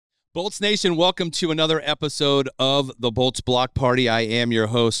Bolts Nation, welcome to another episode of the Bolts Block Party. I am your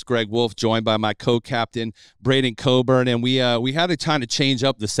host, Greg Wolf, joined by my co-captain, Braydon Coburn, and we had to kind of change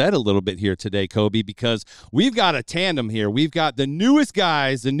up the set a little bit here today, Kobe, because we've got a tandem here. We've got the newest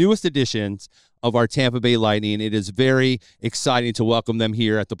guys, the newest additions of our Tampa Bay Lightning. It is very exciting to welcome them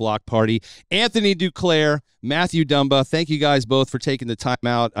here at the Block Party. Anthony Duclair, Matthew Dumba, thank you guys both for taking the time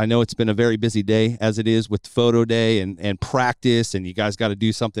out. I know it's been a very busy day as it is with photo day and practice, and you guys got to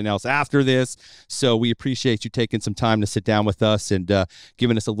do something else after this. So we appreciate you taking some time to sit down with us and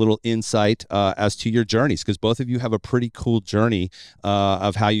giving us a little insight as to your journeys, because both of you have a pretty cool journey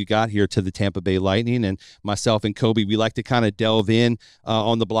of how you got here to the Tampa Bay Lightning. And myself and Kobe, we like to kind of delve in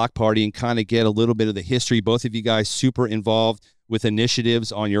on the Block Party and kind of get a little bit of the history. Both of you guys super involved with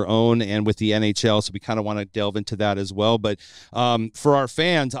initiatives on your own and with the NHL, so we kind of want to delve into that as well. But for our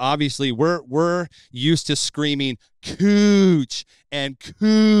fans, obviously, we're used to screaming Cooch and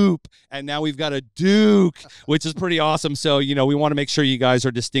Coop, and now we've got a Duke, which is pretty awesome. So, you know, we want to make sure you guys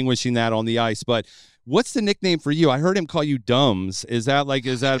are distinguishing that on the ice. But what's the nickname for you? I heard him call you Dums. Is that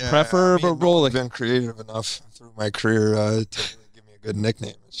preferable? I've been creative enough through my career to really give me a good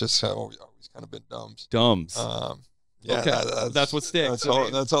nickname. It's just always kind of been Dums. Dums. Yeah, okay. That's what sticks.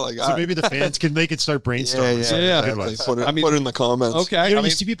 That's all I got. So maybe the fans can start brainstorming. Yeah. Put it in the comments. Okay. You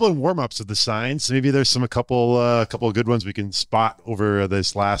see people in warm-ups with the signs. So maybe there's a couple of good ones we can spot over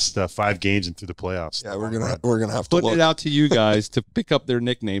this last 5 games and through the playoffs. Yeah, we're gonna have to put it out to you guys to pick up their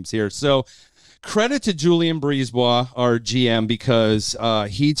nicknames here. So, credit to Julien Brisebois, our GM, because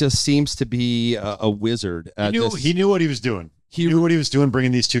he just seems to be a wizard. He knew what he was doing. He knew what he was doing,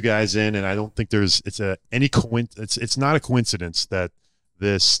 bringing these two guys in, and I don't think it's not a coincidence that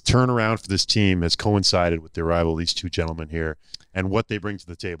this turnaround for this team has coincided with the arrival of these two gentlemen here and what they bring to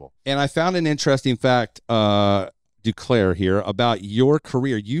the table. And I found an interesting fact, Duclair, here about your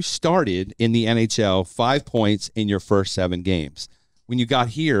career. You started in the NHL 5 points in your first 7 games. When you got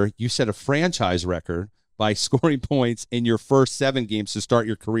here, you set a franchise record by scoring points in your first 7 games to start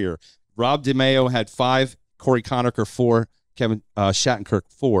your career. Rob DeMeo had 5, Corey Conacher 4, Kevin Shattenkirk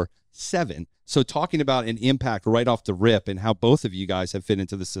 4, 7. So talking about an impact right off the rip and how both of you guys have fit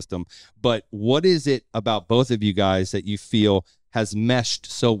into the system. But what is it about both of you guys that you feel has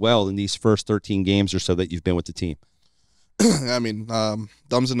meshed so well in these first 13 games or so that you've been with the team? I mean,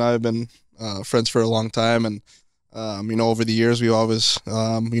 Dums and I have been friends for a long time, and over the years we always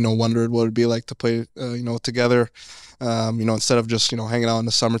wondered what it'd be like to play together, instead of just hanging out in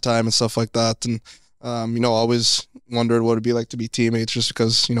the summertime and stuff like that. And always wondered what it'd be like to be teammates, just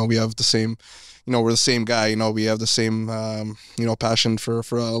because, we have the same, we're the same guy, we have the same, passion for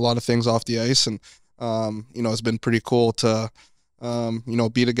a lot of things off the ice. And, it's been pretty cool to,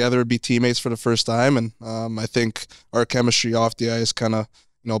 be together, be teammates for the first time. And I think our chemistry off the ice kind of,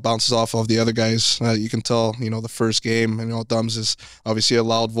 bounces off of the other guys. You can tell, the first game, Dums is obviously a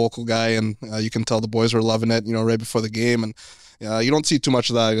loud vocal guy, and you can tell the boys were loving it, right before the game. And you don't see too much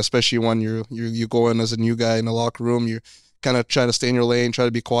of that, especially when you go in as a new guy in the locker room. You kind of try to stay in your lane, try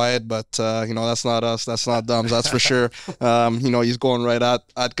to be quiet, but that's not us. That's not Dums. That's for sure. He's going right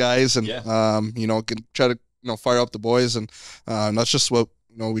at guys, and can try to fire up the boys, and that's just what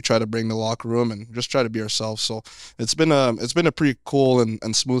we try to bring to the locker room and just try to be ourselves. So it's been a pretty cool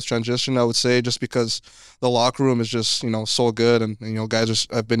and smooth transition, I would say, just because the locker room is just so good, and guys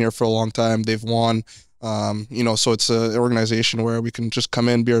have been here for a long time. They've won. So it's an organization where we can just come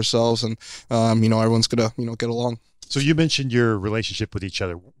in, be ourselves, and everyone's gonna get along. So you mentioned your relationship with each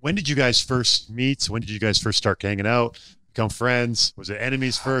other. When did you guys first meet? When did you guys first start hanging out, become friends? Was it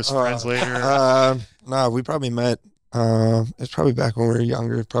enemies first, friends later? No, we probably met. It's probably back when we were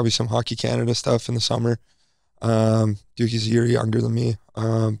younger. Probably some Hockey Canada stuff in the summer. Duke is a year younger than me,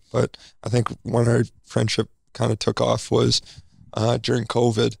 but I think when our friendship kind of took off was during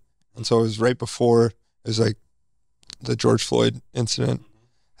COVID, and so it was right before. It was like the George Floyd incident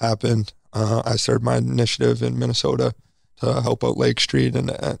happened. I started my initiative in Minnesota to help out Lake Street,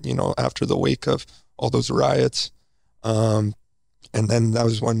 and after the wake of all those riots, and then that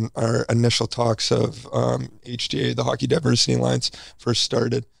was when our initial talks of HDA, the Hockey Diversity Alliance, first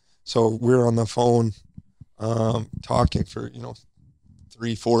started. So we were on the phone talking for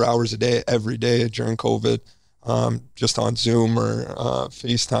 3-4 hours a day every day during COVID, just on Zoom or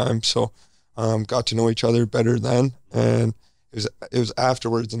FaceTime. So got to know each other better then, and it was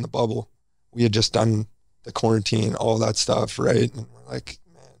afterwards in the bubble. We had just done the quarantine, all that stuff, right? And we're like,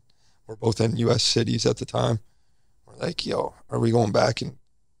 man, we're both in U.S. cities at the time. We're like, yo, are we going back and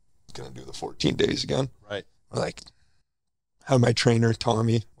gonna do the 14 days again? Right. We're like, had my trainer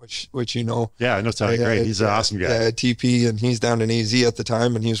Tommy, which you know. Yeah, I know Tommy. Great, he's an awesome guy. Yeah, TP, and he's down in AZ at the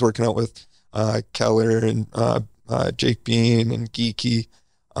time, and he was working out with Keller and Jake Bean and Geeky.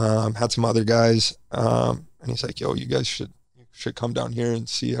 Had some other guys, and he's like, "Yo, you guys should come down here and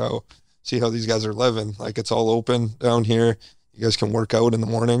see how these guys are living. Like, it's all open down here. You guys can work out in the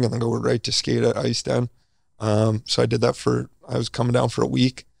morning and then go right to skate at Ice Den." So I did that I was coming down for a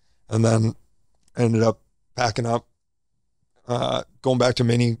week, and then I ended up packing up, going back to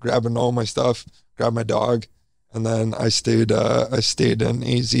Mini, grabbing all my stuff, grabbed my dog, and then I stayed in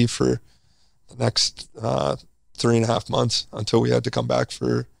AZ for the next 3.5 months until we had to come back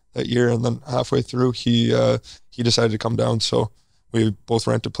for that year. And then halfway through, he decided to come down. So we both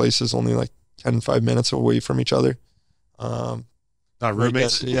rented places only like 5 minutes away from each other. Not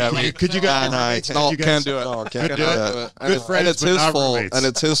roommates. Yeah, could you guys? No, can't do it. No, can't do it. Good friends, and it's but his not fault. roommates. And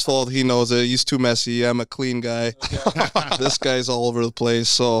it's his fault. He knows it. He's too messy. I'm a clean guy. This guy's all over the place.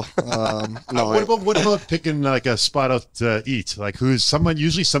 So no. What about picking like a spot out to eat? Like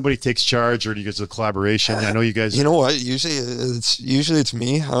usually somebody takes charge, or do you guys do a collaboration? I know you guys. You know what? Usually it's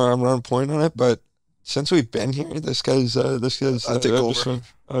me. I'm running point on it, but since we've been here, this guy's I'll take over.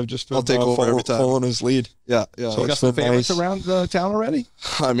 I've just been I'll take over every time. following his lead. Yeah. So You got some favorites around town already?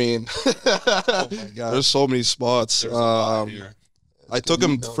 I mean, there's so many spots. I took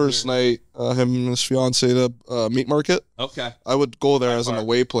him first night, him and his fiance, to meat market. Okay. I would go there as an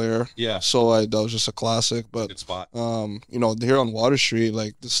away player. Yeah. So that was just a classic. But Good spot. here on Water Street,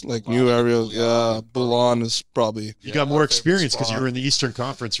 like this, like new area, Boulogne is probably. You got more experience because you were in the Eastern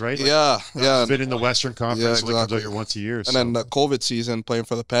Conference, right? Like, Yeah. I've been in the Western Conference. Yeah, So it comes out exactly. here once a year. And then the COVID season, playing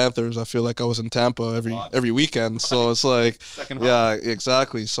for the Panthers, I feel like I was in Tampa every weekend. So it's like, yeah,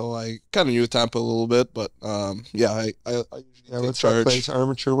 exactly. So I kind of knew Tampa a little bit, but I usually take What's that charge. place?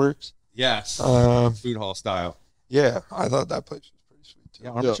 Armature Works. Yes. Um, Food hall style. Yeah, I thought that place was pretty sweet too. Yeah,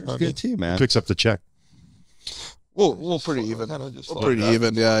 Armature's good too, man. picks up the check. We're pretty even. Kinda just We're pretty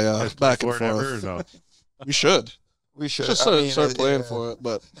even. Yeah. Back and forth. No? We should. We should Just start playing for it,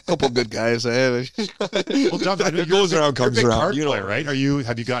 but a couple good guys. Well, John, I know It goes around, comes you're a big around, card you know. player, right?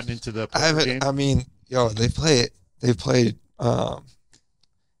 Have you gotten into the I poker haven't. game? I mean, they played the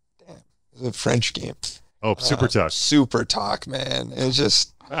French game. Oh, super tough. Super talk, man. It's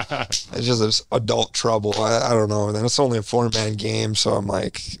just this adult trouble. I don't know. And then it's only a 4-man game, so I'm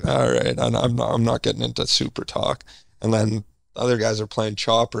like, all right, I'm not getting into super talk. And then the other guys are playing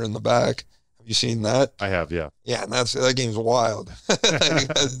chopper in the back. Have you seen that? I have, yeah. Yeah, and that game's wild.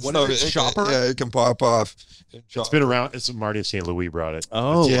 What is it, chopper? Yeah, it can pop off. It's been around. It's Marty of St. Louis brought it.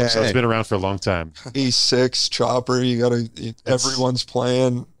 Oh, Yeah. So it's been around for a long time. E6 chopper. Everyone's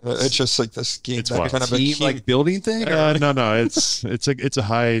playing. It's just like this game. It's that wild. kind of a team team. like building thing? No. It's a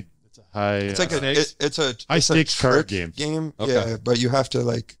high. It's like it's a high stakes card trick game. Okay. Yeah, but you have to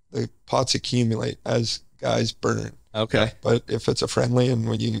the pots accumulate as guys burn. Okay. But if it's a friendly and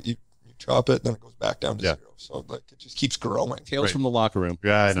when you chop it, then it goes back down to Yeah. 0. So it just keeps growing. Tales Right. from the locker room.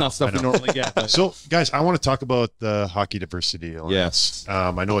 Yeah, It's not stuff we normally get. But So, guys, I want to talk about the Hockey Diversity Alliance. Yes.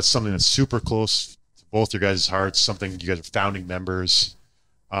 I know it's something that's super close to both your guys' hearts, something you guys are founding members.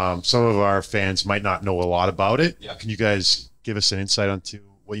 Some of our fans might not know a lot about it. Yeah. Can you guys give us an insight onto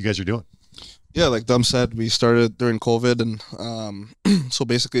what you guys are doing? Yeah, like Dum said, we started during COVID, and so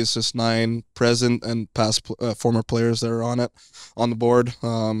basically it's just 9 present and past former players that are on the board.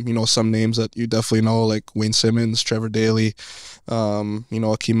 Some names that you definitely know, like Wayne Simmons, Trevor Daly, Akeem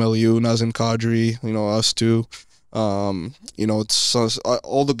Eliu, Nazem Kadri, us too. It's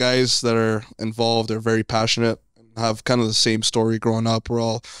all the guys that are involved are very passionate, have kind of the same story growing up. We're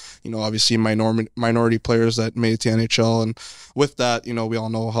all, obviously minority players that made it to NHL, and with that, we all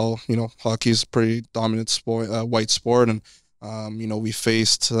know how hockey's a pretty dominant sport, white sport, and we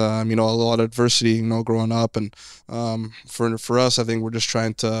faced a lot of adversity growing up, and for us, I think we're just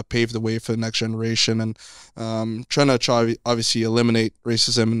trying to pave the way for the next generation, and trying to obviously eliminate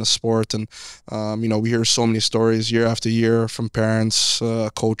racism in the sport. And we hear so many stories year after year from parents,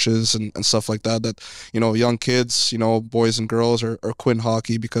 coaches, and stuff like that young kids, boys and girls are quitting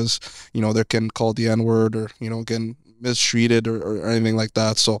hockey because they're getting called the N-word, or getting mistreated or anything like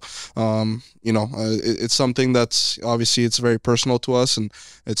that. So it's something that's obviously it's very personal to us, and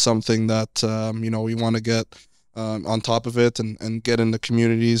it's something that we want to get on top of it and get in the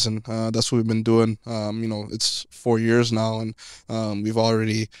communities, and that's what we've been doing. It's 4 years now, and we've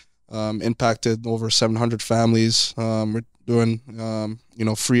already impacted over 700 families. We're doing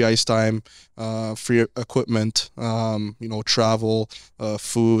free ice time, free equipment, travel,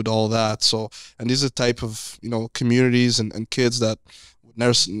 food, all that. So, and these are the type of communities and kids that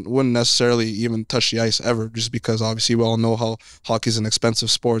wouldn't necessarily even touch the ice ever, just because obviously we all know how hockey is an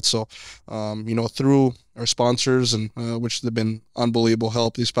expensive sport. So, through our sponsors, and which have been unbelievable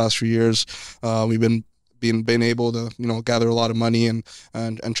help these past few years, we've been able to gather a lot of money and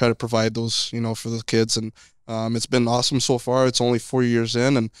try to provide those for the kids, and it's been awesome so far. It's only 4 years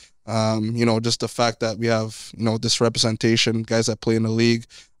in, and just the fact that we have this representation, guys that play in the league,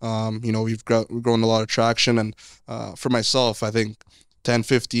 we've grown a lot of traction, and for myself, I think 10,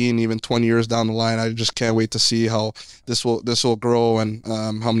 15, even 20 years down the line, I just can't wait to see how this will grow, and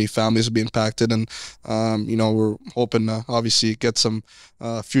how many families will be impacted. And we're hoping to obviously get some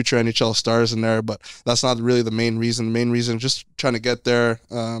future NHL stars in there, but that's not really the main reason. The main reason is just trying to get there,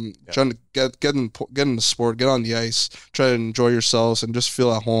 trying to get in the sport, get on the ice, try to enjoy yourselves, and just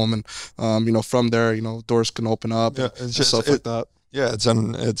feel at home. And from there, doors can open up, and stuff like that. Yeah, it's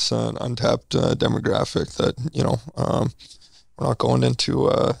an untapped demographic that we're not going into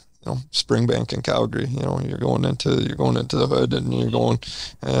Springbank in Calgary. You're going into the hood, and you're going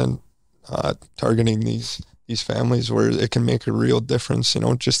and targeting these families where it can make a real difference.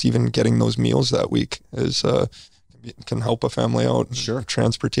 Just even getting those meals that week can help a family out. Sure.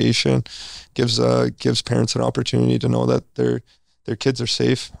 Transportation gives parents an opportunity to know that their kids are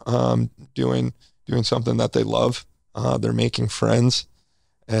safe, doing something that they love. They're making friends,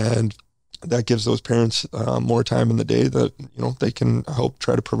 and that gives those parents more time in the day that they can help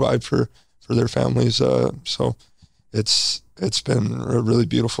try to provide for their families. So it's been a really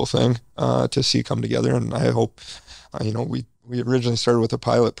beautiful thing to see come together, and I hope we originally started with a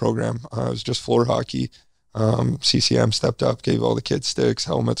pilot program. It was just floor hockey. CCM stepped up, gave all the kids sticks,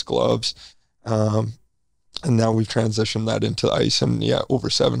 helmets, gloves, and now we've transitioned that into ice, and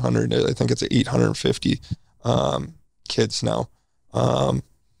over 700. I think it's 850 kids now.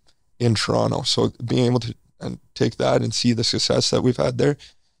 In Toronto. So being able to take that and see the success that we've had there,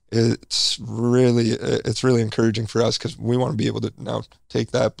 it's really encouraging for us, because we want to be able to now take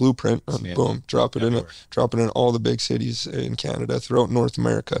that blueprint and boom, drop it in all the big cities in Canada, throughout North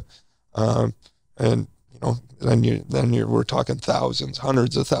America, and we're talking thousands,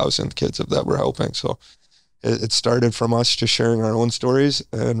 hundreds of thousands kids that we're helping. So it started from us just sharing our own stories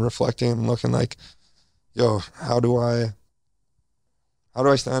and reflecting and looking like, how do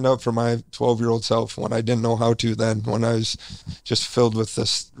I stand up for my 12-year-old self when I didn't know how to then, when I was just filled with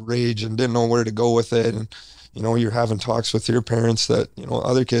this rage and didn't know where to go with it. And, you're having talks with your parents that,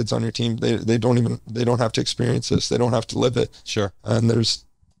 other kids on your team, they don't have to experience this. They don't have to live it. Sure. And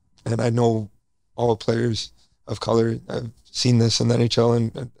I know all players of color. I've seen this in the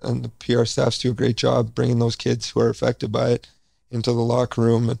NHL, and the PR staffs do a great job bringing those kids who are affected by it into the locker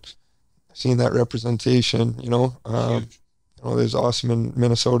room, and seeing that representation, there's awesome in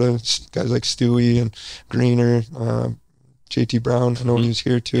Minnesota, guys like Stewie and Greener, JT Brown. I know he was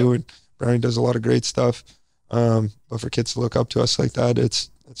here too, and Brownie does a lot of great stuff. But for kids to look up to us like that,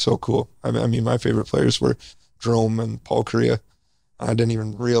 it's so cool. I mean, my favorite players were Jerome and Paul Kariya. I didn't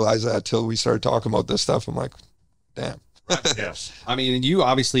even realize that till we started talking about this stuff. I'm like, damn. Yes. I mean, and you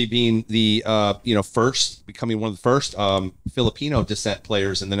obviously being the becoming one of the first Filipino descent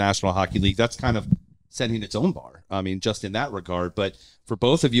players in the National Hockey League, that's kind of setting its own bar. I mean, just in that regard. But for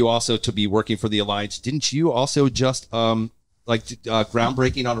both of you also to be working for the Alliance, didn't you also just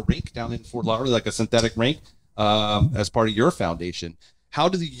groundbreaking on a rink down in Fort Lauderdale, like a synthetic rink, as part of your foundation? How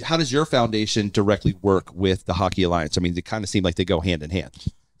does your foundation directly work with the Hockey Alliance? I mean, they kind of seem like they go hand in hand.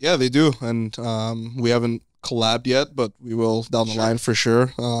 Yeah, they do, and we haven't collabed yet, but we will down the line for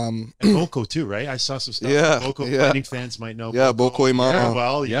sure. And Boko too, right? I saw some stuff. Yeah, Boko fighting fans might know. Yeah, Boko Imama. Yeah,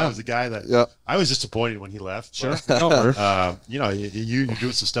 well, he was the guy that. I was disappointed when he left. Sure. But, you're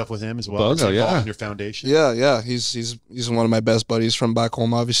doing some stuff with him as well. Bogo, in your foundation. Yeah. He's one of my best buddies from back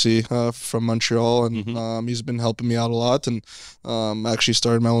home, obviously, from Montreal, and he's been helping me out a lot. And actually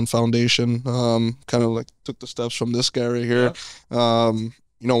started my own foundation. Kind of like took the steps from this guy right here. Yeah.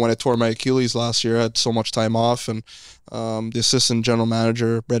 When I tore my Achilles last year, I had so much time off, and the assistant general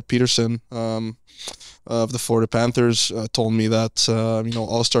manager, Brett Peterson, of the Florida Panthers, told me that,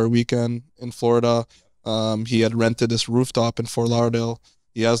 All-Star Weekend in Florida, he had rented this rooftop in Fort Lauderdale.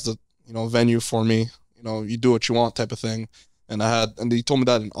 He has the, venue for me, you do what you want type of thing. And he told me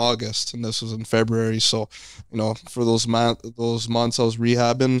that in August, and this was in February. So, for those months I was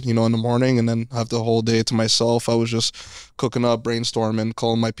rehabbing, in the morning, and then have the whole day to myself. I was just cooking up, brainstorming,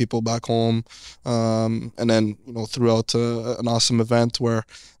 calling my people back home. And then, throughout an awesome event where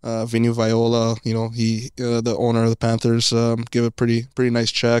Vinu Viola, he, the owner of the Panthers, gave a pretty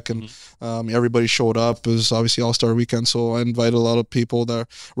nice check, and everybody showed up. It was obviously All-Star Weekend, so I invited a lot of people that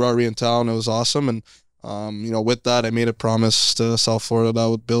were already in town. It was awesome, and With that, I made a promise to South Florida that I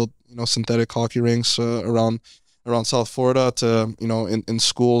would build, synthetic hockey rinks around South Florida to, in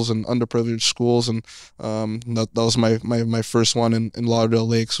schools and underprivileged schools. And that was my first one in Lauderdale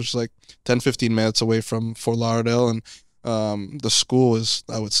Lakes, which is like 10, 15 minutes away from Fort Lauderdale. And the school is,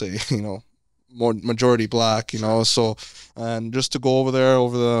 I would say, more majority black, so, and just to go over there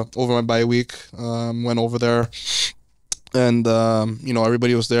over my bye week, went over there, and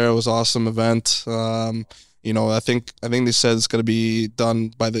everybody was there. It was an awesome event. I think they said it's going to be done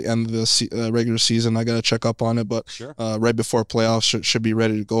by the end of the regular season. I got to check up on it, but sure. Right before playoffs should be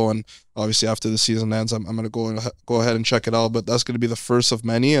ready to go. And obviously after the season ends, I'm going to go ahead and check it out. But that's going to be the first of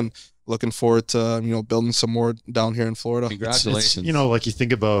many, and looking forward to building some more down here in Florida. Congratulations. It's, like you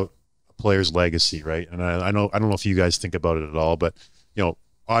think about a player's legacy, right? And I don't know if you guys think about it at all, but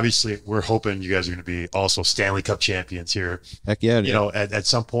obviously we're hoping you guys are going to be also Stanley Cup champions here. Heck yeah. At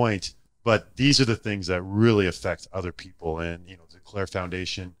some point. But these are the things that really affect other people, and the Duclair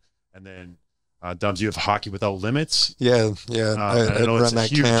Foundation, and then Dums, you have Hockey Without Limits. Yeah. I know it's a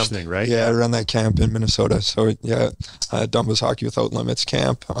huge thing, right? Yeah, I run that camp in Minnesota. So yeah, Dumba's Hockey Without Limits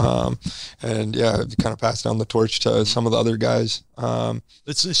camp, and yeah, kind of passed down the torch to some of the other guys.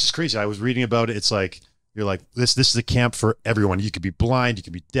 It's just crazy. I was reading about it. It's like, you're like, this is a camp for everyone. You could be blind, you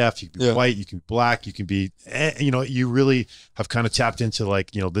could be deaf, you could be white, you can be black, you can be, you really have kind of tapped into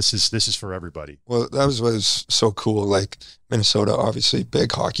like, this is for everybody. Well, that was so cool. Like Minnesota, obviously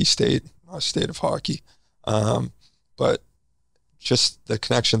big hockey state, state of hockey. But just the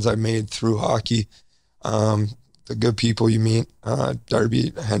connections I made through hockey, the good people you meet,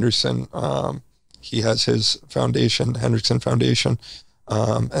 Darby Henderson, he has his foundation, Hendrickson Foundation,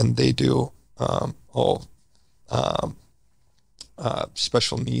 and they do all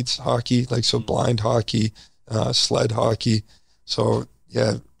special needs hockey, like so blind hockey, sled hockey. So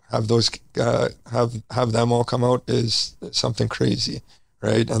yeah, have those have them all come out is something crazy,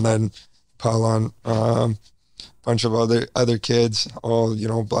 right? And then pile on a bunch of other kids,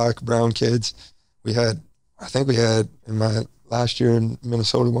 all black, brown kids. I think we had in my last year in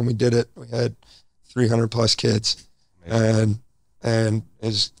Minnesota when we did it, we had 300 plus kids. Amazing. and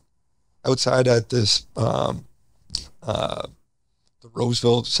is outside at this the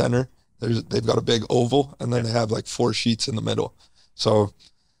Roseville Center. They've got a big oval, and then they have like 4 sheets in the middle. So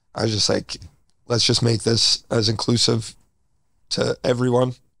I was just like, let's just make this as inclusive to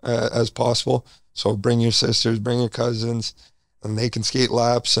everyone as possible. So bring your sisters, bring your cousins, and they can skate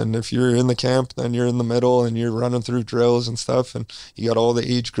laps. And if you're in the camp, then you're in the middle and you're running through drills and stuff. And you got all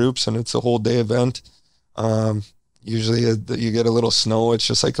the age groups, and it's a whole day event. Usually you get a little snow. It's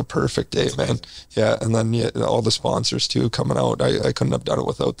just like a perfect day, man. Yeah. And then all the sponsors too coming out. I couldn't have done it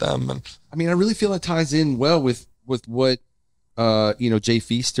without them. And I mean, I really feel it ties in well with what, Jay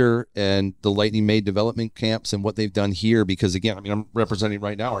Feaster and the Lightning Made development camps and what they've done here, because again, I mean, I'm representing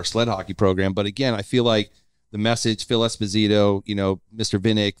right now our sled hockey program, but again, I feel like the message, Phil Esposito, Mr.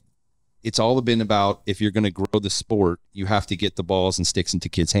 Vinnick, it's all been about, if you're going to grow the sport, you have to get the balls and sticks into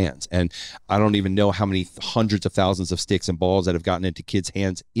kids' hands. And I don't even know how many hundreds of thousands of sticks and balls that have gotten into kids'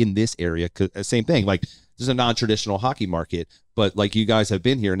 hands in this area. Same thing, like there's a non-traditional hockey market, but like you guys have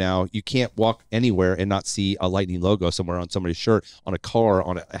been here now, you can't walk anywhere and not see a Lightning logo somewhere on somebody's shirt, on a car,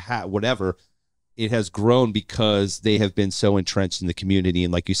 on a hat, whatever. It has grown because they have been so entrenched in the community.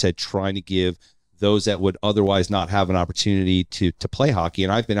 And like you said, trying to give those that would otherwise not have an opportunity to play hockey.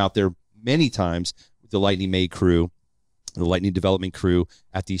 And I've been out there many times with the Lightning Made crew, the Lightning development crew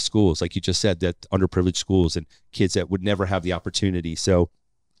at these schools, like you just said, that underprivileged schools and kids that would never have the opportunity. So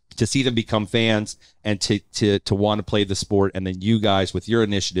to see them become fans and to want to play the sport, and then you guys with your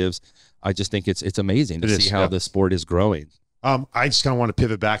initiatives, I just think it's amazing to see how the sport is growing. I just kind of want to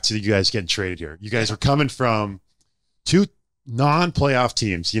pivot back to you guys getting traded here. You guys are coming from 2 non-playoff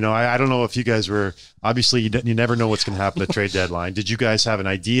teams. I don't know if you guys were, obviously you never know what's going to happen at trade deadline. Did you guys have an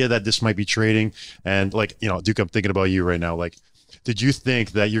idea that this might be trading? And like, Duke, I'm thinking about you right now. Like, did you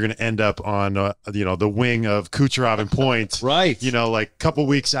think that you're going to end up on, the wing of Kucherov and Point, right? Like a couple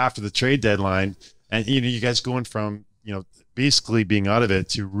weeks after the trade deadline, and you guys going from, basically being out of it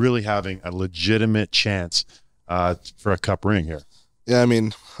to really having a legitimate chance for a cup ring here. Yeah. I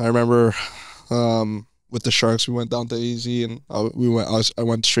mean, I remember, with the Sharks, we went down to AZ, and I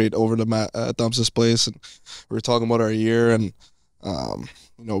went straight over to Matt Dump's place, and we were talking about our year, and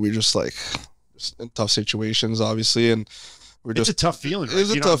we were just in tough situations, obviously, and we're it's a tough feeling. Right?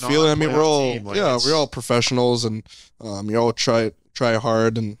 It's a tough feeling. I mean, we're all we're all professionals, and you all try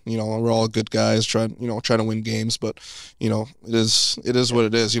hard, and we're all good guys trying to win games, but it is what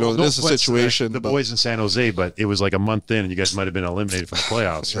it is. It is a situation. The boys in San Jose, but it was like a month in, and you guys might have been eliminated from the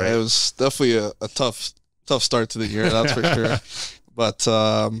playoffs, right? It was definitely a tough start to the year, that's for sure. But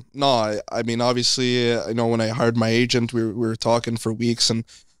no, I mean, obviously, when I hired my agent, we were talking for weeks, and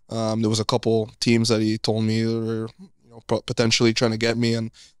there was a couple teams that he told me were potentially trying to get me,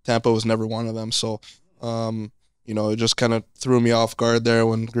 and Tampa was never one of them. So, it just kind of threw me off guard there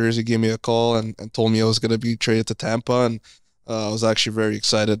when Gersey gave me a call and told me I was going to be traded to Tampa, and I was actually very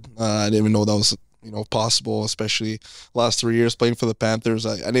excited. I didn't even know that was possible, especially last 3 years playing for the Panthers.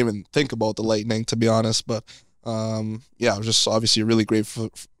 I didn't even think about the Lightning, to be honest, but I was just obviously really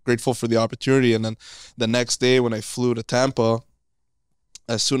grateful for the opportunity. And then the next day when I flew to Tampa,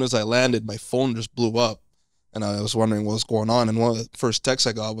 as soon as I landed, my phone just blew up, and I was wondering what was going on. And one of the first texts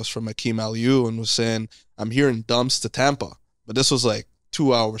I got was from Akeem Aliu, and was saying, "I'm hearing dumps to Tampa." But this was like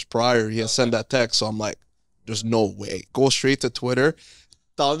 2 hours prior. He had sent that text, so I'm like, there's no way. Go straight to Twitter.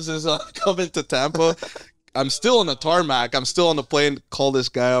 Thumbs is coming to Tampa. I'm still on the tarmac. I'm still on the plane. Call this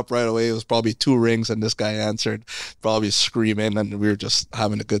guy up right away. It was probably 2 rings, and this guy answered, probably screaming, and we were just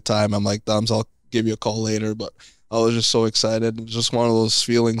having a good time. I'm like, Thumbs, I'll give you a call later. But I was just so excited. It was just one of those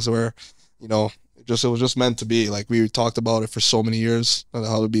feelings where, it was just meant to be. Like, we talked about it for so many years,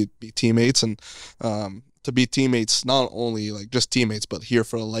 how to be teammates, and to be teammates, not only like just teammates, but here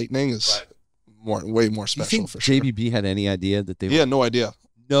for the Lightning is way more special. For sure. JBB had any idea that they? He had no idea.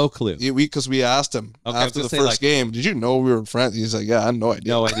 No clue. Because we asked him after the first game, did you know we were friends? He's like, yeah, I had no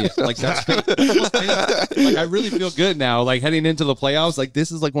idea. No idea. Like, that's fate. Like, I really feel good now. Like, heading into the playoffs, like, this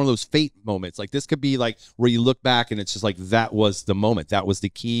is like one of those fate moments. Like, this could be like where you look back and it's just like, that was the moment. That was the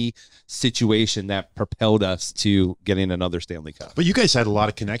key situation that propelled us to getting another Stanley Cup. But you guys had a lot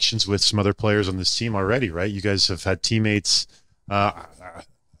of connections with some other players on this team already, right? You guys have had teammates.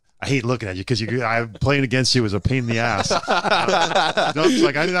 I hate looking at you because playing against you was a pain in the ass. It's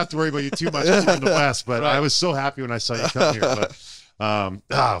like I didn't have to worry about you too much in the West, but I was so happy when I saw you come here. But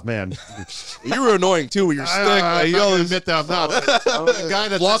oh man, you were annoying too with your stick. I'm not gonna admit that I'm not. The guy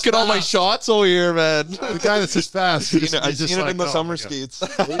that's blocking all my shots over here, man. The guy that's just fast. I've seen it in the summer skates.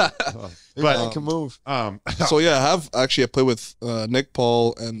 But I can move. So yeah, I played with Nick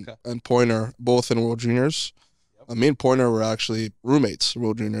Paul and Pointer, both in World Juniors. Me and Pointer were actually roommates,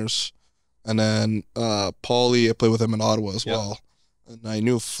 World Juniors. And then Paulie, I played with him in Ottawa as well. And I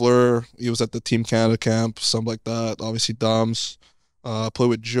knew Fleur, he was at the Team Canada camp, something like that. Obviously, Dums. Played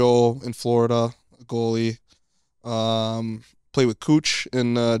with Joe in Florida, a goalie. Played with Cooch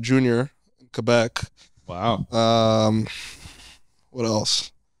in junior in Quebec. Wow. What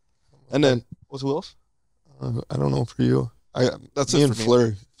else? And then, who else? I don't know for you. That's me it and for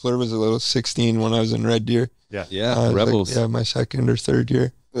Fleur. Fleur was a little 16 when I was in Red Deer. Yeah, Rebels. Like, my second or third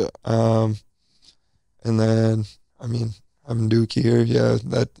year. Yeah. And then, I mean, I'm Dookie here. Yeah,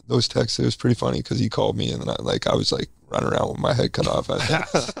 those texts, it was pretty funny because he called me, and then I was like running around with my head cut off. I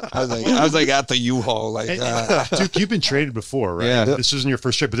was like at the U-Haul. Like, Duke, you've been traded before, right? Yeah. This isn't your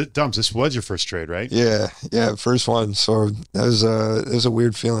first trade, but Dumps, this was your first trade, right? Yeah, first one. So that was it was a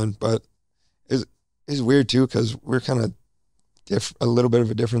weird feeling, but it's weird too because we're kind of a little bit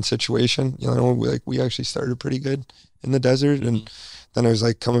of a different situation. We actually started pretty good in the desert, and then it was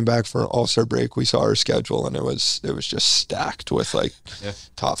like coming back for All-Star break, we saw our schedule, and it was just stacked with like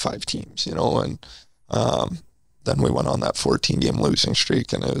top 5 teams, and then we went on that 14-game losing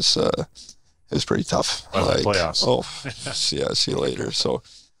streak, and it was pretty tough. Playoffs. Oh, yeah, see you later. So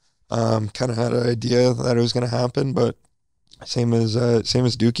kind of had an idea that it was going to happen, but same as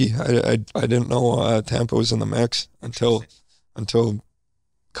Dookie. I didn't know Tampa was in the mix until a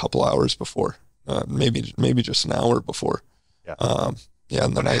couple hours before, maybe just an hour before. And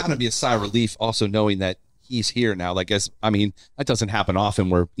then it had to be a sigh of relief also knowing that he's here now. Like, that doesn't happen often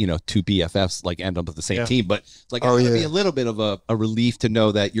where, two BFFs like end up with the same team, but it's like, it's be a little bit of a relief to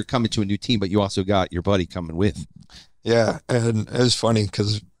know that you're coming to a new team, but you also got your buddy coming with. Yeah. And it was funny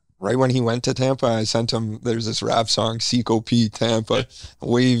because right when he went to Tampa, I sent him, there's this rap song, Seco P Tampa,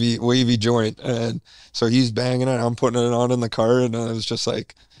 wavy joint. And so he's banging it. I'm putting it on in the car. And it was just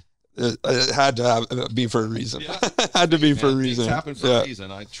like, it had to be for a reason. Yeah. Had to be for a reason. It's happened for a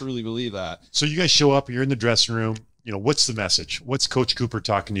reason. I truly believe that. So you guys show up, you're in the dressing room. What's the message? What's Coach Cooper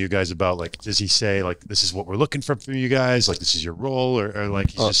talking to you guys about? Like, does he say, like, this is what we're looking for from you guys? Like, this is your role? Or like,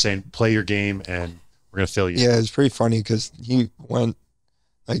 he's just saying, play your game and we're going to fill you? Yeah, it's pretty funny because he went,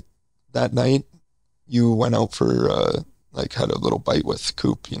 like, that night, you went out for, had a little bite with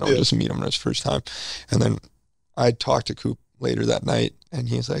Coop, just meet him on his first time. And then I talked to Coop later that night, and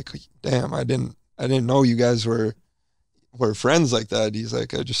he's like, damn, I didn't know you guys were friends like that. He's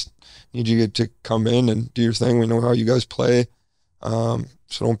like, I just need you to come in and do your thing. We know how you guys play. So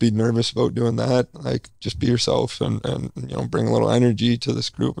don't be nervous about doing that. Like, just be yourself and bring a little energy to this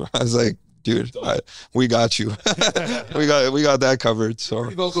group. I was like, dude, we got you. we got that covered. So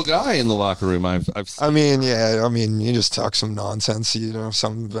pretty vocal guy in the locker room. I've seen. I mean, you just talk some nonsense,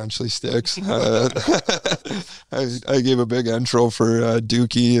 some eventually sticks. I gave a big intro for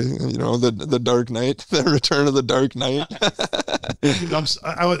Dookie, the Dark Knight, the Return of the Dark Knight.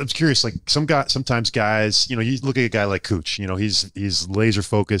 I'm curious, like sometimes guys, you look at a guy like Cooch, he's laser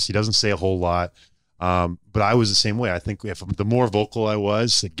focused. He doesn't say a whole lot. But I was the same way. I think the more vocal I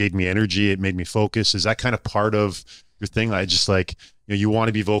was, it gave me energy. It made me focus. Is that kind of part of your thing? I just like, you want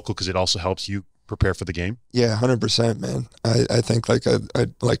to be vocal because it also helps you prepare for the game. Yeah, 100%, man. I think like I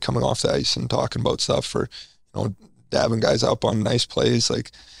like coming off the ice and talking about stuff, or, dabbing guys up on nice plays.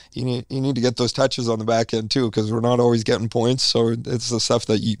 Like, you need to get those touches on the back end too, because we're not always getting points. So it's the stuff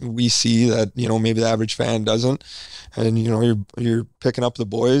that we see that, maybe the average fan doesn't. And, you're picking up the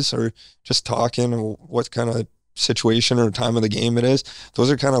boys or just talking or what kind of situation or time of the game it is. Those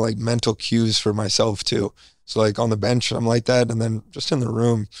are kind of like mental cues for myself too. So like on the bench, I'm like that. And then just in the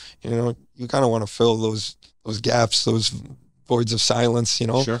room, you kind of want to fill those gaps, those voids of silence,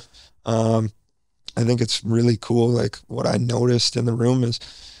 Sure. I think it's really cool. Like, what I noticed in the room is,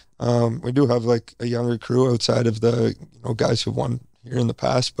 we do have like a younger crew outside of the guys who've won here in the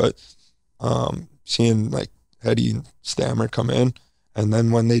past, but seeing like Hetty and Stammer come in, and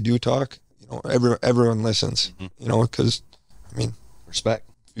then when they do talk, everyone listens. Because I mean, respect,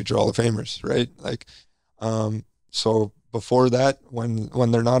 future Hall of Famers, right? Like, so before that, when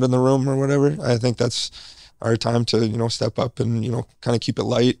they're not in the room or whatever, I think that's our time to step up and kind of keep it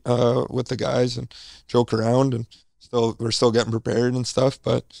light with the guys and joke around, and we're still getting prepared and stuff,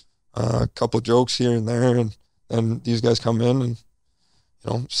 but a couple jokes here and there, and then these guys come in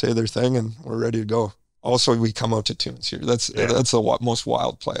and say their thing, and we're ready to go. Also, we come out to tunes here. That's the most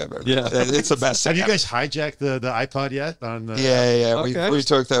wild play I've ever. Yeah, it's the best. Have you guys hijacked the iPod yet? Yeah. Okay. We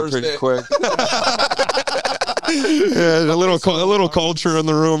took that pretty quick. Yeah, a little culture in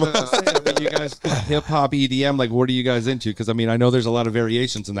the room. You guys, hip hop, EDM, like, what are you guys into? Because I know there's a lot of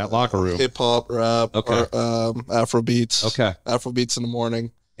variations in that locker room. Hip hop, rap, okay, Afro beats. Okay, Afro beats in the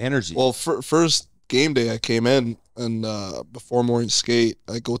morning. Energy. Well, first game day, I came in, and before morning skate,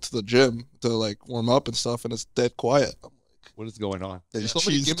 I go to the gym to like warm up and stuff, and it's dead quiet. I'm like, what is going on? Cheese.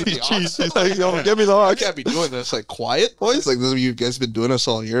 Give me the aux. I can't be doing this. Like, quiet, boys. Like, you guys been doing this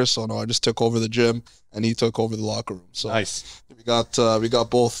all year, so no, I just took over the gym, and he took over the locker room. So nice. We got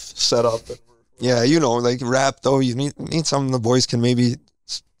both set up. And yeah, like rap though, you need something the boys can maybe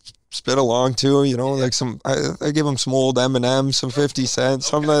spit along to, like some. I give them some old Eminem, some 50 Cent,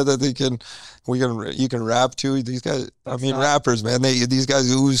 something that you can rap to. These guys, rappers, man, these guys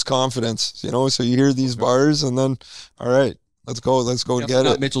ooze confidence, so you hear these bars and then, all right, let's go get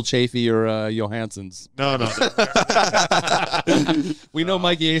it. Mitchell Chafee or Johansson's. No. We know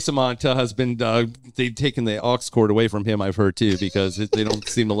Mikey Asamont has been they've taken the aux cord away from him, I've heard too, because they don't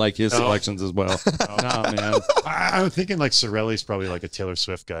seem to like his selections as well. No, man. I'm thinking like Sorelli's probably like a Taylor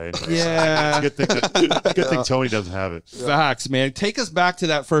Swift guy. Anyway. Yeah. Good thing Tony doesn't have it. Facts, man. Take us back to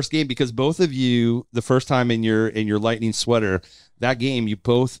that first game, because both of you, the first time in your Lightning sweater, that game, you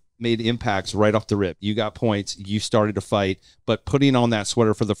both made impacts right off the rip. You got points. You started to fight, but putting on that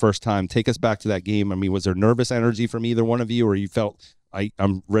sweater for the first time, take us back to that game. I mean, was there nervous energy from either one of you, or you felt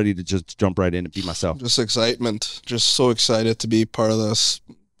I'm ready to just jump right in and be myself? Just excitement. Just so excited to be part of this.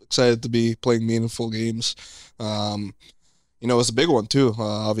 Excited to be playing meaningful games. It was a big one too.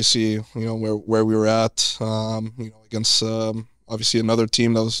 Obviously, where we were at, against obviously another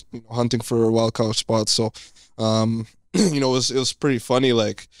team that was hunting for a wild card spot. So, it was pretty funny,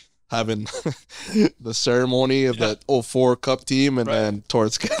 like having the ceremony of that 04 Cup team, and then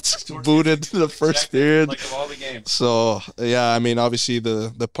Torts gets booted the first period. Like of all the games. So yeah, obviously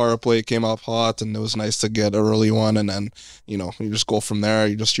the power play came up hot, and it was nice to get an early one, and then you just go from there.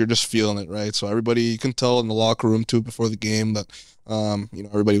 You're just feeling it, right? So everybody, you can tell in the locker room too before the game that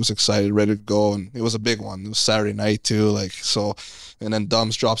everybody was excited, ready to go, and it was a big one. It was Saturday night too, like so. And then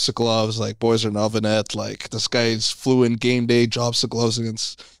Dums drops the gloves, like boys are loving it. Like this guy's flew in game day, drops the gloves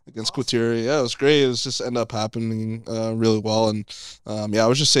against Couturier. Yeah, it was great. It was just ended up happening really well, and I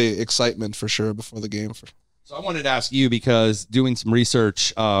would just say excitement for sure before the game. So I wanted to ask you, because doing some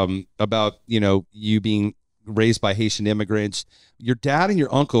research about you being raised by Haitian immigrants, your dad and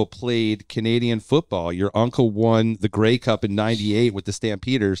your uncle played Canadian football. Your uncle won the Grey Cup in '98 with the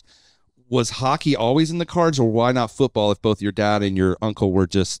Stampeders. Was hockey always in the cards, or why not football if both your dad and your uncle were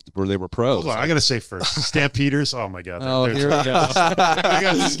they were pros? Hold on, I got to say first, Stampeders. Oh my God. Oh, here we go. I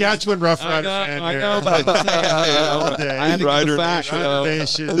got Saskatchewan Rough Rider fan I here. know, but All day. I had to get the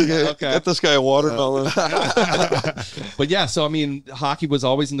facts. Okay. Get this guy a watermelon. But yeah, so I mean, hockey was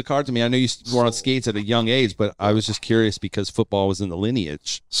always in the cards. I mean, I know you were on skates at a young age, but I was just curious because football was in the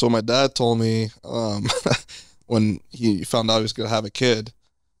lineage. So my dad told me when he found out he was going to have a kid,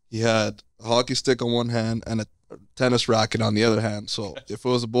 he had a hockey stick on one hand and a tennis racket on the other hand. So if it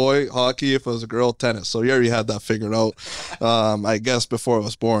was a boy, hockey. If it was a girl, tennis. So he already had that figured out, I guess, before I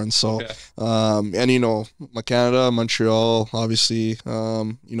was born. So, and, you know, Canada, Montreal, obviously,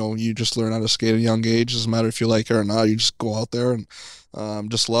 you know, you just learn how to skate at a young age. Doesn't matter if you like it or not. You just go out there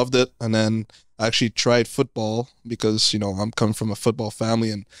and just loved it. And then I actually tried football because, you know, I'm coming from a football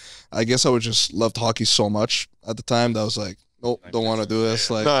family. And I guess I would just loved hockey so much at the time that I was like, nope, don't want to do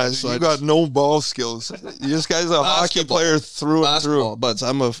this. Like, nah, so you got no ball skills. This guy's a hockey player through and through. But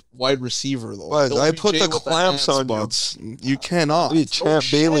I'm a wide receiver though. But I put the clamps on you. You cannot. Champ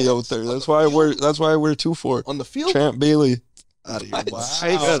Bailey out there. That's why I wear 2-4 on the field. Champ Bailey. Out of here.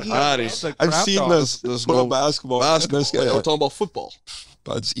 Wow. I've seen this. There's no no basketball. We're talking about football.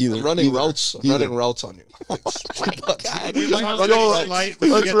 But it's either running routes on you. Let's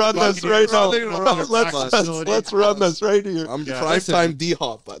run this right now. Let's run this right here. I'm prime time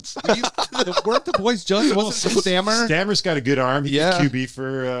D-Hop, but weren't the boys just wasn't Stammer? Stammer's got a good arm. He's QB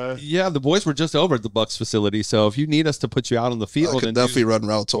for yeah, the boys were just over at the Bucks facility. So if you need us to put you out on the field, I can definitely run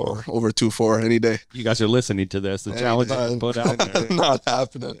routes over 2-4 any day. You guys are listening to this. The challenge is put out there. Not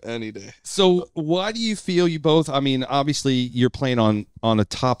happening any day. So why do you feel you both? I mean, obviously you're playing on a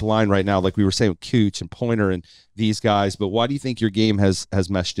top line right now, like we were saying with Cooch and Pointer and these guys, but why do you think your game has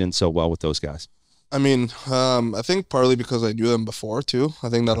meshed in so well with those guys? I mean, I think partly because I knew them before too. I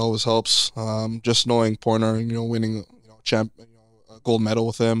think that always helps. Just knowing Pointer, you know, winning, a gold medal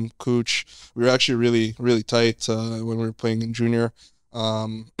with him, Cooch. We were actually really, really tight when we were playing in junior.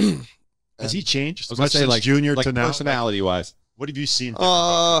 Has he changed? I was gonna say, like junior like to now, personality wise. What have you seen?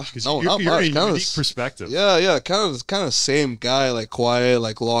 Because you're a unique perspective. Yeah, kind of same guy, like quiet,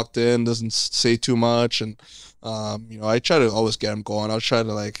 like locked in, doesn't say too much, and you know, I try to always get him going. I'll try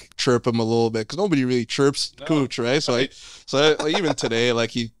to like chirp him a little bit because nobody really chirps Cooch, right? So I even today,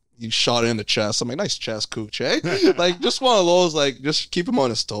 like he shot in the chest. I'm like, nice chest, Cooch, eh? Like just one of those, like just keep him on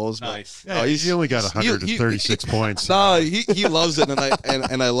his toes. Nice. Yeah, he only got 136 points. No, he loves it,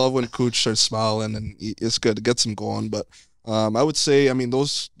 and I love when Cooch starts smiling, and it's good. It gets him going, but. I would say, I mean,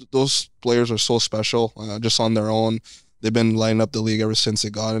 those players are so special, just on their own. They've been lining up the league ever since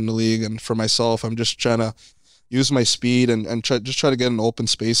they got in the league. And for myself, I'm just trying to use my speed and try to get in open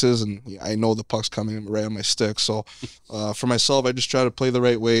spaces. And I know the puck's coming right on my stick. So for myself, I just try to play the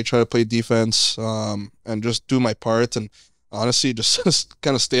right way, try to play defense, and just do my part. And honestly, just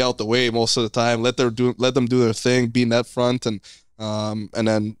kind of stay out the way most of the time. Let them do their thing, be net front, and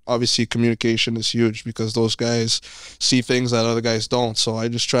then obviously communication is huge because those guys see things that other guys don't. So I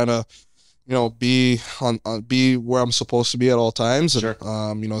just try to, you know, be where I'm supposed to be at all times. And, sure.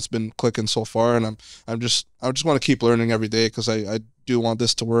 You know, it's been clicking so far, and I just want to keep learning every day because I do want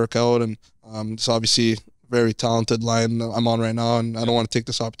this to work out. And it's obviously very talented line I'm on right now, and I don't want to take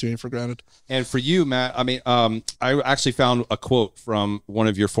this opportunity for granted. And for you, Matt, I mean, I actually found a quote from one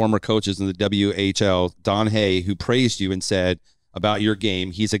of your former coaches in the WHL, Don Hay, who praised you and said about your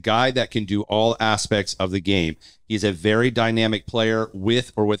game, he's a guy that can do all aspects of the game. He's a very dynamic player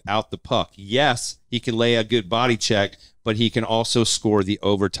with or without the puck. Yes, he can lay a good body check, but he can also score the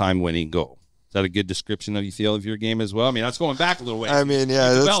overtime winning goal. Is that a good description of you feel of your game as well? I mean, that's going back a little way. I mean,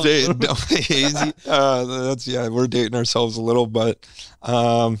 yeah, that's easy. We're dating ourselves a little, but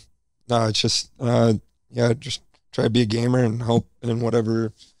no, it's just just try to be a gamer and help in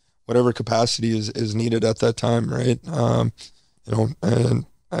whatever capacity is needed at that time, right? You know, and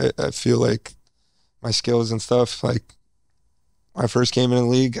I feel like my skills and stuff, like my first game in the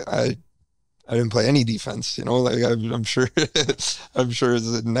league, I didn't play any defense, you know, like I'm sure it's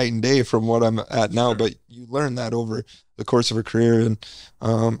a night and day from what I'm at now, but you learn that over the course of a career. And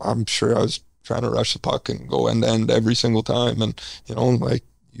I'm sure I was trying to rush the puck and go end to end every single time. And, you know, like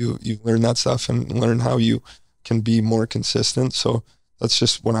you learn that stuff and learn how you can be more consistent. So that's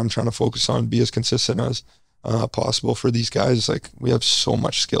just what I'm trying to focus on, be as consistent as possible for these guys. Like we have so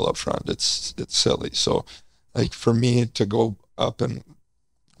much skill up front. It's silly. So like for me to go up and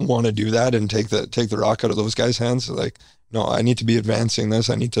want to do that and take the rock out of those guys' hands, like, no, I need to be advancing this.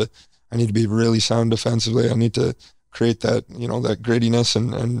 I need to be really sound defensively. I need to create that, you know, that grittiness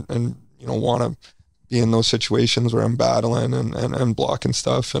and you know, want to be in those situations where I'm battling and blocking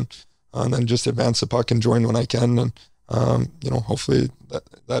stuff. And and then just advance the puck and join when I can. And, hopefully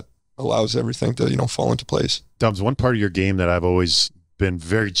that allows everything to, fall into place. Dubs, one part of your game that I've always been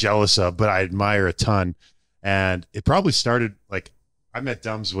very jealous of, but I admire a ton. And it probably started like, I met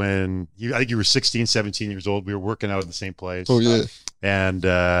Dums when I think you were 16, 17 years old. We were working out at the same place. Oh, yeah. And,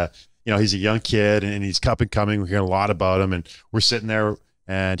 he's a young kid and he's up and coming. We're hearing a lot about him, and we're sitting there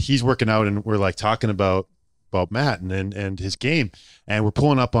and he's working out and we're like talking about Matt and his game. And we're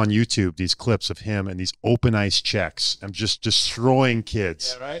pulling up on YouTube these clips of him and these open ice checks. I'm just destroying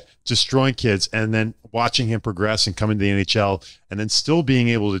kids, destroying kids. And then watching him progress and come into the NHL and then still being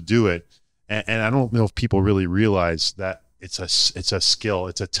able to do it. And I don't know if people really realize that it's a skill,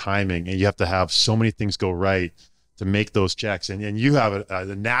 it's a timing, and you have to have so many things go right to make those checks. And you have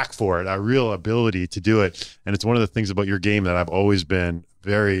a knack for it, a real ability to do it. And it's one of the things about your game that I've always been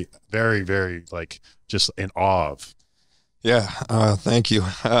very, very, very like just in awe of. Yeah. Thank you.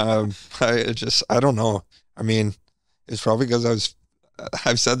 I don't know. I mean, it's probably because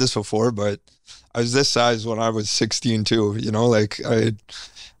I've said this before, but I was this size when I was 16 too, like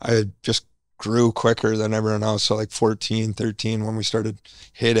I just grew quicker than everyone else. So like 14, 13, when we started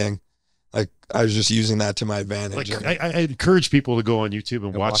hitting, like I was just using that to my advantage. Like, I encourage people to go on YouTube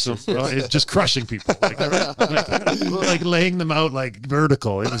and watch them. It's just crushing people, like laying them out like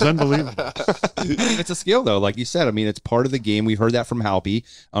vertical. It was unbelievable. It's a skill though, like you said. I mean, it's part of the game. We heard that from Halpy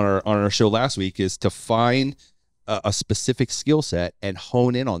on our show last week, is to find a specific skill set and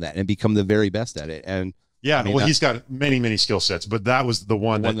hone in on that and become the very best at it. And yeah, I mean, well, he's got many skill sets, but that was the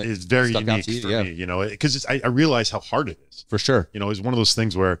one that is very unique for me, because I realize how hard it is. For sure. It's one of those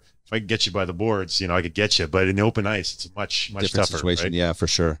things where if I could get you by the boards, I could get you, but in the open ice, it's a much different tougher situation. Right? Yeah, for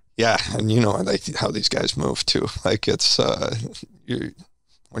sure. Yeah, and like how these guys move too. Like it's when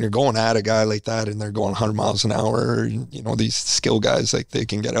you're going at a guy like that and they're going 100 miles an hour, these skill guys, like they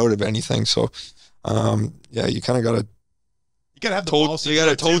can get out of anything. So, you kind of got to. You gotta have the balls. You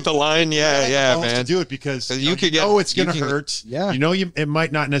gotta tote the line. Yeah, man. To do it because you could get. It's gonna hurt. Yeah. It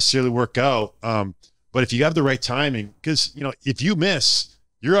might not necessarily work out. But if you have the right timing, because if you miss,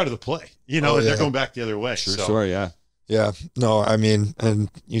 you're out of the play. They're going back the other way. Sure. Yeah. Yeah. No, I mean,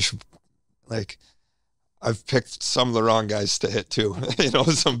 and you should I've picked some of the wrong guys to hit too.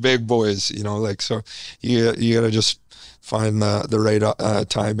 Some big boys. So you gotta just find the right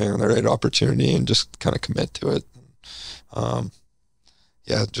timing and the right opportunity and just kind of commit to it.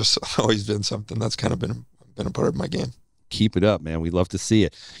 Just always been something that's kind of been a part of my game. Keep it up, man. We love to see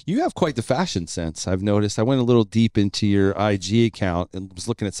it. You have quite the fashion sense, I've noticed. I went a little deep into your IG account and was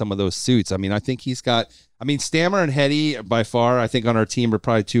looking at some of those suits. I mean, I think he's got, Stammer and Hetty, by far, I think on our team are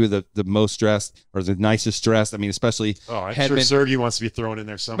probably two of the most dressed or the nicest dressed. especially I'm sure Sergey wants to be thrown in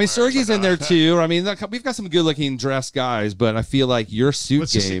there somewhere. Sergey's in there too. We've got some good looking dressed guys, but I feel like your suit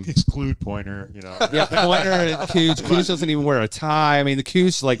Let's game. Just exclude Pointer, Yeah, Pointer and Cooch. Cooch doesn't even wear a tie. The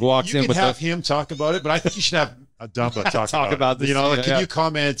Cooch walks in with him talk about it, but I think you should have a Dumba talk about this. Can you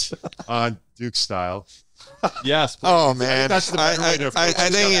comment on Duke's style? Yes. Please. Oh man, that's the better way to I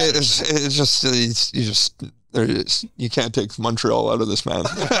think it's just you can't take Montreal out of this man.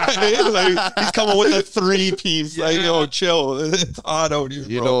 He's coming with a 3-piece. Chill. It's hot out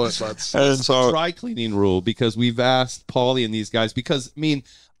here. Bro. And so dry cleaning rule, because we've asked Paulie and these guys, because I mean,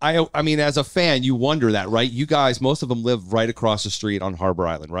 as a fan, you wonder that, right? You guys, most of them live right across the street on Harbor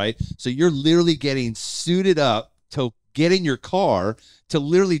Island, right? So you're literally getting suited up to get in your car to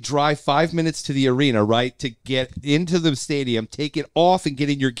literally drive 5 minutes to the arena, right? To get into the stadium, take it off and get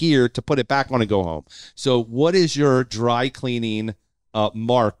in your gear to put it back on and go home. So what is your dry cleaning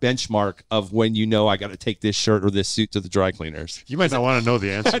benchmark of when I got to take this shirt or this suit to the dry cleaners? You might not want to know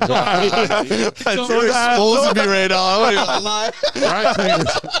the answer. That's so exposed to me right now.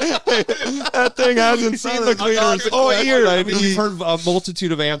 That thing hasn't seen the cleaners. We've heard a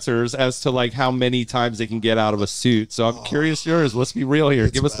multitude of answers as to how many times they can get out of a suit. So I'm curious yours. Let's be real here.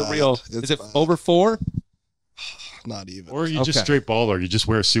 Give us the real. Is it over 4? Not even. Or you just straight baller. You just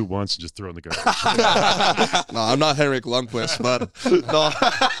wear a suit once and just throw it in the garbage. No, I'm not Henrik Lundqvist, but no,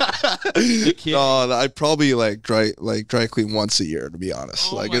 I probably dry clean once a year, to be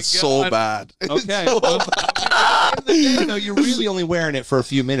honest. It's so bad. Okay. You're really only wearing it for a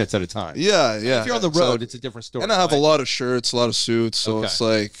few minutes at a time. Yeah. If you're on the road, it's a different story. And I have a lot of shirts, a lot of suits, so it's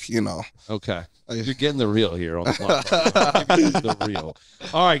Okay. You're getting the real here on the block. The real.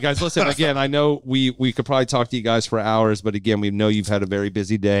 All right, guys, listen, again, I know we could probably talk to you guys for hours, but again, we know you've had a very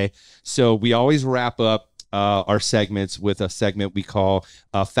busy day. So we always wrap up our segments with a segment we call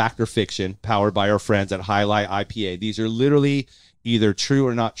Fact or Fiction, powered by our friends at Highlight IPA. These are literally either true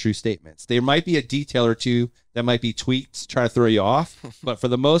or not true statements. There might be a detail or two that might be tweaks, try to throw you off, but for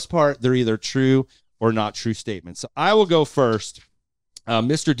the most part, they're either true or not true statements. So I will go first.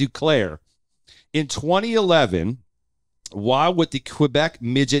 Mr. Duclair, in 2011, while with the Quebec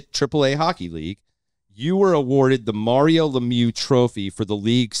Midget AAA Hockey League, you were awarded the Mario Lemieux Trophy for the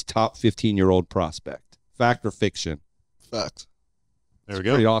league's top 15-year-old prospect. Fact or fiction? Fact. There we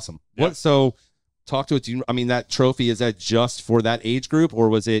go. Pretty awesome. Yeah. What? So talk to it. I mean, that trophy, is that just for that age group, or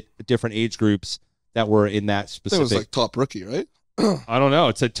was it different age groups that were in that I think specific? it was like top rookie, right? I don't know.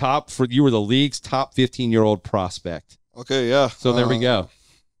 It's a you were the league's top 15-year-old prospect. Okay, yeah. So there we go.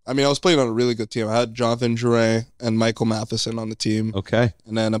 I mean, I was playing on a really good team. I had Jonathan Drouin and Michael Matheson on the team. Okay.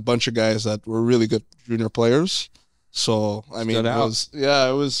 And then a bunch of guys that were really good junior players. So I mean, it was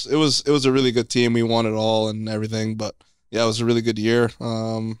a really good team. We won it all and everything, but yeah, it was a really good year.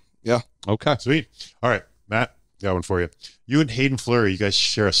 Yeah. Okay. Sweet. All right, Matt, got one for you. You and Hayden Fleury, you guys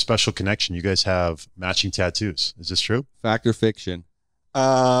share a special connection. You guys have matching tattoos. Is this true? Fact or fiction?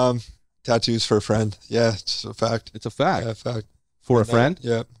 Tattoos for a friend. Yeah, it's a fact. It's a fact. Yeah, fact. For a friend?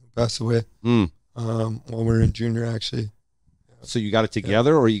 Yeah, passed away. Mm. When we were in junior, actually. So you got it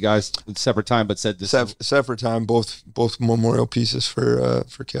together, or you guys separate time, but said this? Separate time. Both memorial pieces for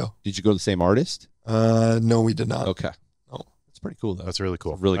Kale. Did you go to the same artist? No, we did not. Okay. No. It's pretty cool, though. That's really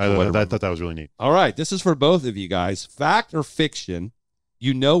cool. Really cool. I thought that was really neat. All right. This is for both of you guys. Fact or fiction?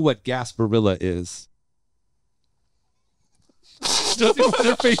 You know what Gasparilla is?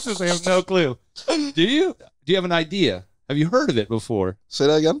 Their faces, they have no clue. Do you? Do you have an idea? Have you heard of it before? Say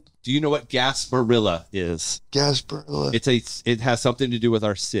that again. Do you know what Gasparilla is? Gasparilla. It has something to do with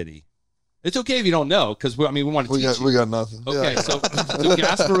our city. It's okay if you don't know, because we want to teach you. We got nothing. Okay, Yeah. so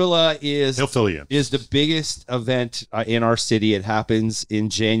Gasparilla He'll fill you in. is the biggest event in our city. It happens in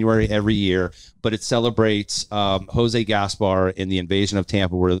January every year, but it celebrates Jose Gaspar in the invasion of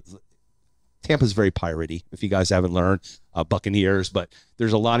Tampa, where Tampa's very piratey, if you guys haven't learned, Buccaneers, but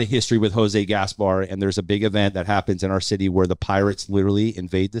there's a lot of history with Jose Gaspar, and there's a big event that happens in our city where the pirates literally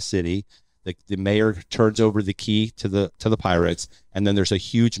invade the city. The mayor turns over the key to the pirates, and then there's a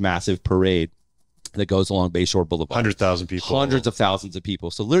huge, massive parade that goes along Bayshore Boulevard. 100,000 people. Hundreds of thousands of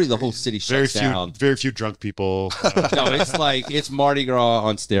people. So literally the whole city shuts down. Very few drunk people. No, it's Mardi Gras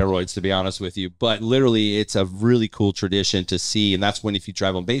on steroids, to be honest with you. But literally, it's a really cool tradition to see. And that's when, if you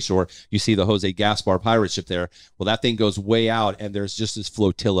drive on Bayshore, you see the Jose Gaspar pirate ship there. Well, that thing goes way out, and there's just this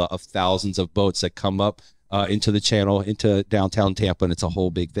flotilla of thousands of boats that come up into the channel, into downtown Tampa, and it's a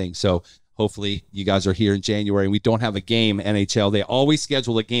whole big thing. So hopefully you guys are here in January, and we don't have a game, NHL. They always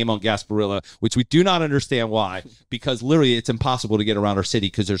schedule a game on Gasparilla, which we do not understand why, because literally it's impossible to get around our city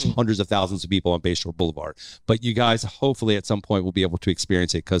because there's hundreds of thousands of people on Bayshore Boulevard. But you guys hopefully at some point will be able to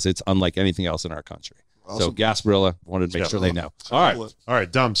experience it because it's unlike anything else in our country. Awesome. So Gasparilla, wanted to make sure they know. All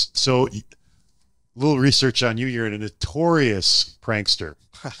right, Dums. So a little research on you. You're a notorious prankster.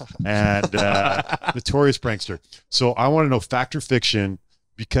 And notorious prankster. So I want to know, fact or fiction,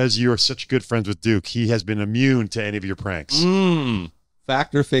 because you are such good friends with Duke, he has been immune to any of your pranks.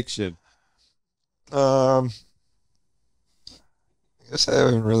 Fact or fiction? I guess I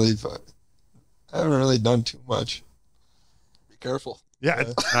haven't really done too much. Be careful. Yeah,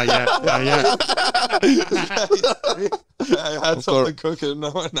 not yet. Not yet. I had something cooking.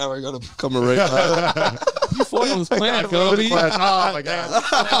 Now I got to come right back. You foiled his plan, Kobe. Oh, my God.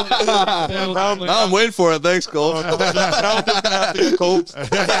 Now I'm waiting for it. Thanks, Cole. You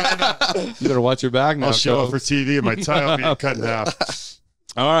better watch your back now. I'll show Kobe. up for TV and my tie will be cut in half.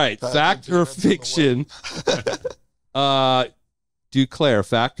 All right, fact or fiction? Duclair,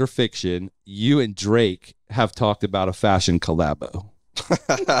 fact or fiction? You and Drake have talked about a fashion collabo.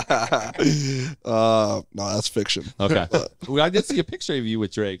 No, that's fiction. Okay. Well, I did see a picture of you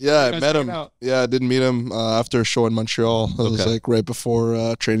with Drake. Yeah, I met him. Yeah, I did meet him after a show in Montreal. It was like right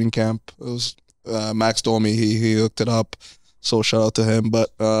before training camp. It was Max told me he hooked it up. So shout out to him. But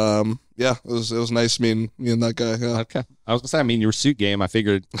yeah, it was nice meeting that guy. Yeah. Okay. I was gonna say, I mean, your suit game, I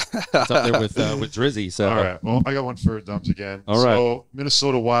figured it's up there with Drizzy. So all right. Well, I got one for Dums again. All right. So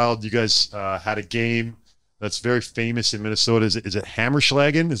Minnesota Wild, you guys had a game that's very famous in Minnesota. Is it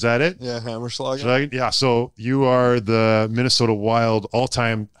Hammerschlagen? Is that it? Yeah, Hammerschlagen. Yeah. So you are the Minnesota Wild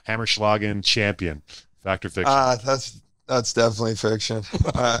all-time Hammerschlagen champion. Fact or fiction? That's definitely fiction.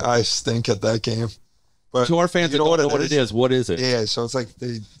 I stink at that game. But to our fans that don't know what it is, what is it? Yeah, so it's like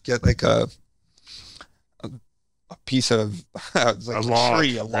they get like a piece of it's like a log,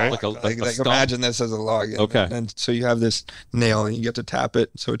 tree, a log. Like imagine this as a log. Okay. And so you have this nail and you get to tap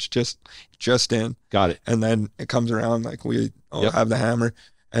it, so it's just in. Got it. And then it comes around like we all have the hammer,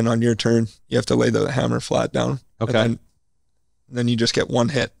 and on your turn you have to lay the hammer flat down. Okay. And then you just get one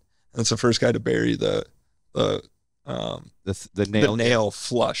hit, and it's the first guy to bury the nail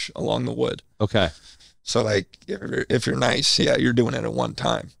flush along the wood. Okay. So like if you're nice, yeah, you're doing it at one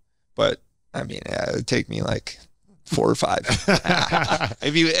time. But I mean, it would take me like 4 or 5.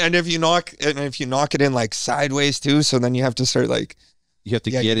 if you knock it in like sideways too, so then you have to start like you have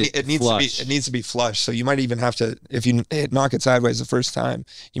to get it. It needs to be flush. So you might even have to, if you knock it sideways the first time,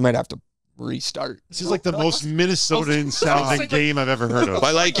 you might have to restart. This is like the most Minnesotan sounding game I've ever heard of.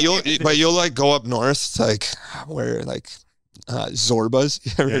 But like you'll like go up north, it's like where like Zorbas,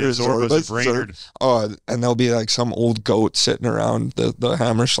 Zorbas, Braydon. Oh, and there'll be like some old goat sitting around the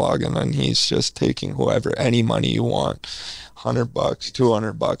Hammerschlagen, and he's just taking whoever, any money you want, $100,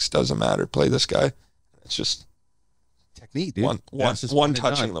 $200, doesn't matter. Play this guy. It's just technique, dude. One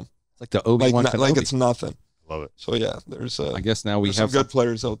touching them. It's like the Obi-Wan like it's nothing. Love it. So yeah, there's I guess now we have some good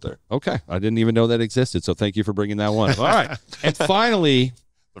players out there. Okay, I didn't even know that existed. So thank you for bringing that one. All right, and finally,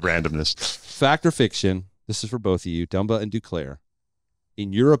 the randomness. Fact or fiction? This is for both of you, Dumba and Duclair.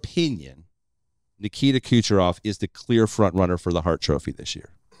 In your opinion, Nikita Kucherov is the clear front runner for the Hart Trophy this year.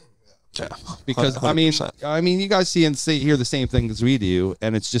 Yeah, because 100%. I mean, you guys hear the same thing as we do,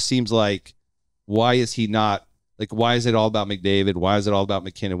 and it just seems like, why is he not? Like, why is it all about McDavid? Why is it all about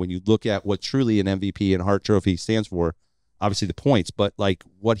McKinnon? When you look at what truly an MVP and Hart Trophy stands for, obviously the points, but like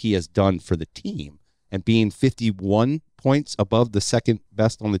what he has done for the team and being 51 points above the second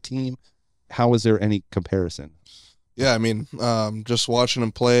best on the team, how is there any comparison? Yeah, I mean, just watching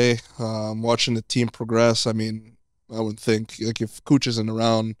him play, watching the team progress. I mean, I would think like if Kuch isn't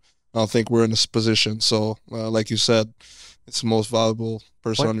around, I don't think we're in this position. So, like you said, it's the most valuable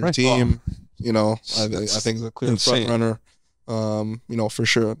person on your team. You know, I think the clear front runner. You know, for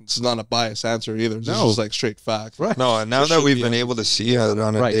sure. It's not a biased answer either. It's just like straight fact. Right. No, and now that we've been able to see it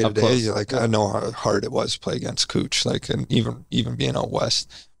on a day-to-day, like Yeah. I know how hard it was to play against Kuch, like, and even being out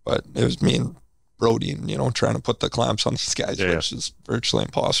west. But it was me and Brody, and trying to put the clamps on these guys, which is virtually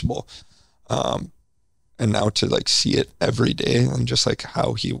impossible. And now to like see it every day and just like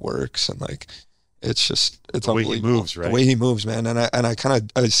how he works, and like it's the way he moves, right? The way he moves, man. And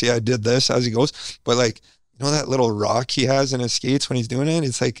I see I did this as he goes, but like that little rock he has in his skates when he's doing it,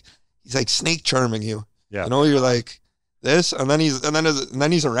 it's like he's like snake charming you. Yeah, you're like this, and then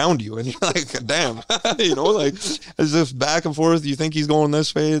he's around you, and you're like, damn, like as if back and forth. You think he's going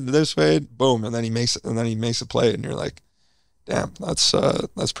this way, boom, and then he makes a play, and you're like, damn, that's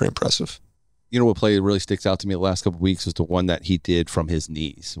pretty impressive. You know what play really sticks out to me the last couple of weeks was the one that he did from his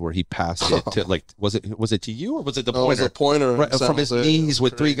knees, where he passed it to like was it to you or was it the pointer? It was a pointer right, from his knees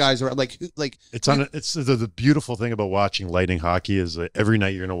with three guys around. Like it's the beautiful thing about watching Lightning hockey is that every night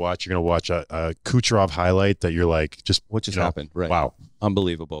you're gonna watch a Kucherov highlight that you're like, just what just happened? Right? Wow.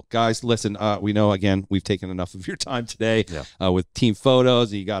 Unbelievable. Guys, listen, we know, again, we've taken enough of your time today with team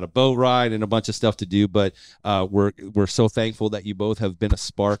photos, and you got a boat ride and a bunch of stuff to do, but we're so thankful that you both have been a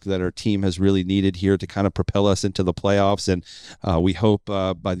spark that our team has really needed here to kind of propel us into the playoffs, and we hope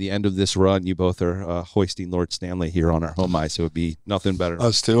by the end of this run, you both are hoisting Lord Stanley here on our home ice. So it would be nothing better.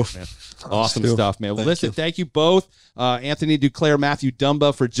 Us too. Man. Awesome stuff, man. Well, listen, thank you both, Anthony Duclair, Matthew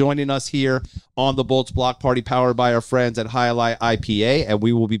Dumba, for joining us here on the Bolts Block Party, powered by our friends at Highlight IPA. And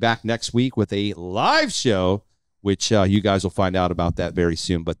we will be back next week with a live show, which you guys will find out about that very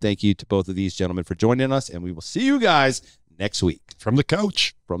soon. But thank you to both of these gentlemen for joining us, and we will see you guys next week. From the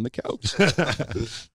couch. From the couch.